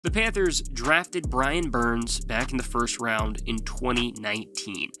The Panthers drafted Brian Burns back in the first round in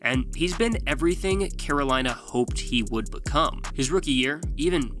 2019, and he's been everything Carolina hoped he would become. His rookie year,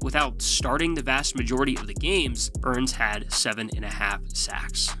 even without starting the vast majority of the games, Burns had 7.5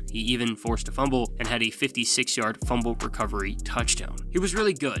 sacks. He even forced a fumble and had a 56-yard fumble recovery touchdown. He was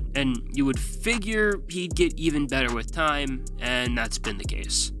really good, and you would figure he'd get even better with time, and that's been the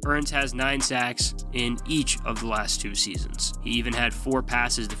case. Burns has 9 sacks in each of the last 2 seasons. He even had 4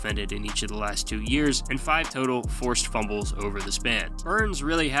 passes defended in each of the last 2 years, and 5 total forced fumbles over the span. Burns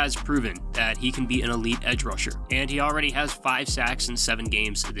really has proven that he can be an elite edge rusher, and he already has 5 sacks in 7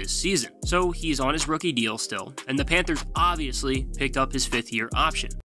 games this season. So he's on his rookie deal still, and the Panthers obviously picked up his 5th-year option.